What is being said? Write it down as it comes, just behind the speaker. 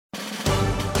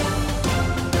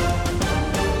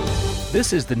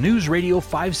This is the News Radio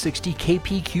 560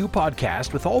 KPQ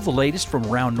podcast with all the latest from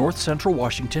around North Central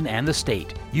Washington and the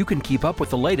state. You can keep up with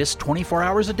the latest 24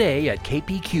 hours a day at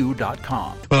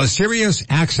kpq.com. Well, a serious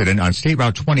accident on State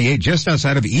Route 28 just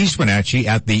outside of East Wenatchee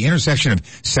at the intersection of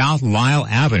South Lyle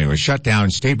Avenue has shut down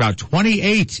State Route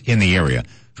 28 in the area.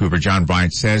 Trooper John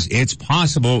Bryant says it's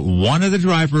possible one of the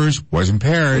drivers was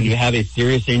impaired. When you have a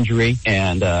serious injury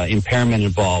and impairment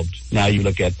involved, now you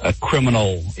look at a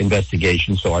criminal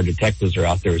investigation, so our detectives are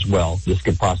out there as well. This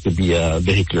could possibly be a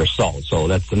vehicular assault, so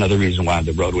that's another reason why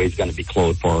the roadway is going to be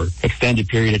closed for extended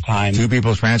period of time. 2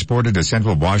 people transported to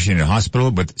Central Washington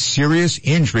Hospital with serious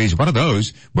injuries. One of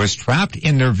those was trapped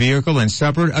in their vehicle and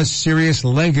suffered a serious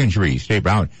leg injury. State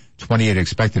Route 28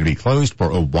 expected to be closed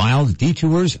for a while.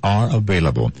 Detours are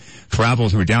available. Travel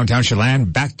through downtown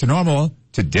Chelan back to normal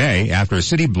today after a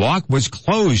city block was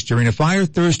closed during a fire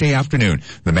Thursday afternoon.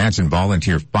 The Manson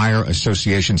Volunteer Fire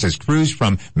Association says crews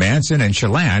from Manson and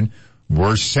Chelan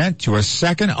were sent to a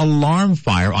second alarm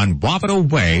fire on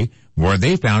Wapato Way, where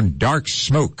they found dark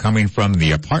smoke coming from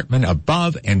the apartment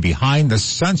above and behind the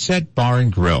Sunset Bar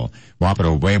and Grill.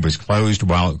 Wapato Way was closed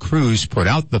while crews put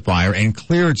out the fire and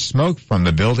cleared smoke from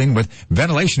the building with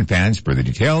ventilation fans. For the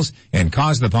details and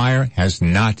cause of the fire has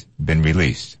not been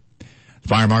released.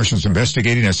 Fire marshals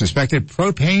investigating a suspected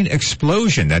propane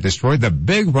explosion that destroyed the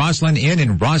Big Roslyn Inn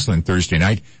in Roslyn Thursday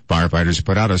night. Firefighters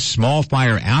put out a small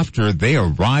fire after they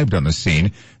arrived on the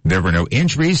scene. There were no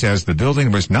injuries as the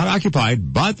building was not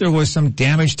occupied, but there was some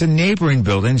damage to neighboring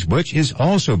buildings, which is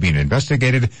also being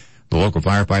investigated. The local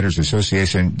Firefighters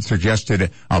Association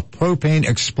suggested a propane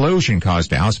explosion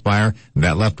caused a house fire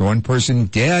that left one person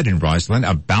dead in Roslyn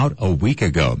about a week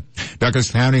ago.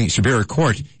 Douglas County Superior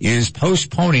Court is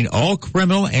postponing all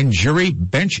criminal and jury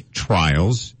bench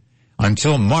trials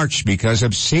until March because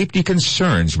of safety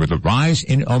concerns with the rise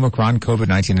in Omicron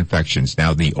COVID-19 infections.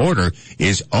 Now, the order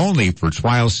is only for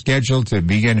trials scheduled to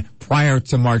begin prior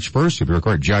to March 1st. Superior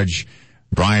Court Judge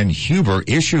Brian Huber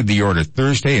issued the order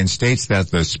Thursday and states that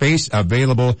the space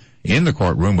available in the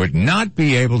courtroom would not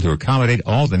be able to accommodate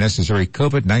all the necessary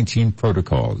COVID-19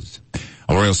 protocols.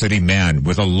 A Royal City man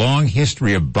with a long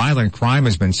history of violent crime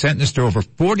has been sentenced to over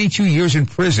 42 years in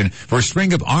prison for a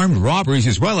string of armed robberies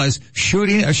as well as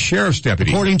shooting a sheriff's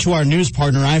deputy. According to our news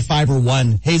partner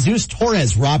I-501, Jesus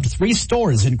Torres robbed 3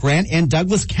 stores in Grant and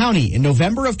Douglas County in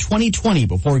November of 2020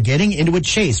 before getting into a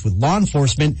chase with law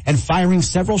enforcement and firing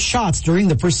several shots during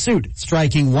the pursuit,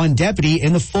 striking one deputy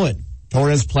in the foot.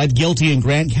 Torres pled guilty in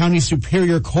Grant County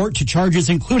Superior Court to charges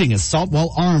including assault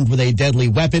while armed with a deadly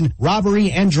weapon,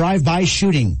 robbery, and drive-by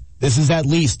shooting. This is at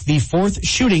least the 4th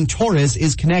shooting Torres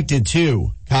is connected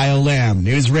to. Kyle Lamb,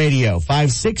 News Radio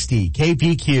 560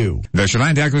 KPQ. The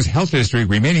Chelan-Douglas Health District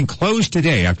remaining closed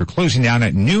today after closing down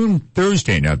at noon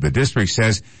Thursday. Now, the district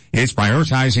says it's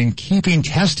prioritizing keeping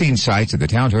testing sites at the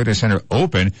Town Toyota Center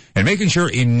open and making sure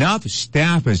enough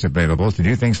staff is available to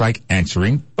do things like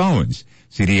answering phones.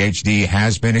 CDHD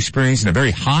has been experiencing a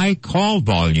very high call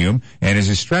volume and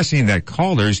is stressing that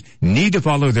callers need to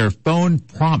follow their phone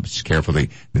prompts carefully.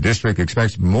 The district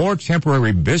expects more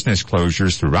temporary business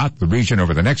closures throughout the region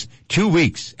over the next 2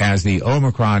 weeks as the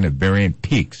Omicron variant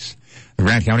peaks. The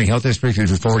Grant County Health District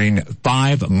is reporting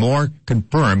 5 more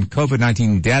confirmed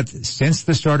COVID-19 deaths since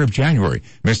the start of January.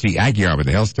 Misty Aguiar with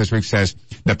the Health District says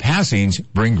the passings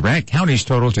bring Grant County's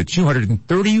total to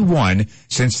 231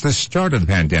 since the start of the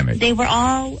pandemic. They were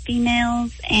all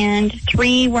females and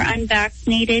 3 were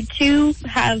unvaccinated. 2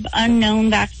 have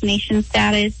unknown vaccination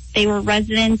status. They were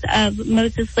residents of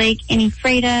Moses Lake and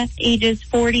Ephrata, ages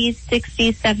 40s,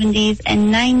 60s, 70s,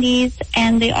 and 90s,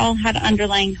 and they all had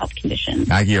underlying health conditions.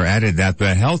 Aguiar added that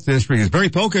the health district is very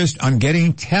focused on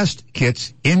getting test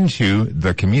kits into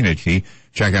the community.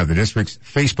 Check out the district's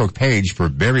Facebook page for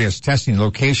various testing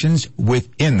locations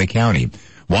within the county.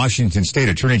 Washington State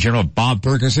Attorney General Bob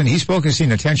Ferguson, he's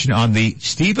focusing attention on the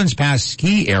Stevens Pass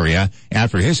ski area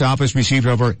after his office received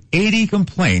over 80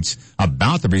 complaints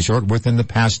about the resort within the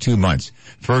past 2 months.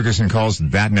 Ferguson calls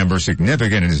that number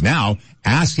significant and is now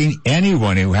asking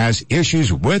anyone who has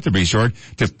issues with the resort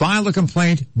to file a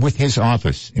complaint with his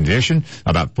office. In addition,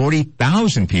 about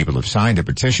 40,000 people have signed a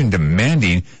petition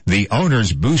demanding the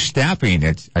owners boost staffing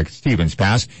at Stevens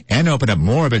Pass and open up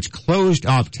more of its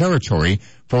closed-off territory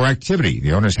for activity.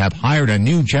 The owners have hired a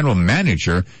new general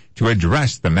manager to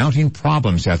address the mounting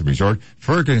problems at the resort.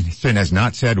 Ferguson has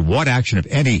not said what action, if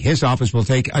any, his office will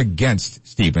take against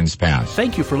Stevens Pass.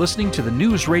 Thank you for listening to the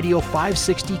News Radio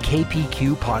 560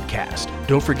 KPQ podcast.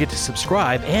 Don't forget to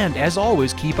subscribe and, as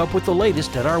always, keep up with the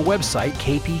latest at our website,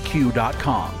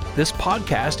 kpq.com. This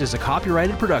podcast is a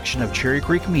copyrighted production of Cherry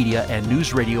Creek Media and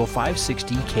News Radio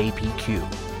 560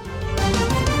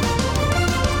 KPQ.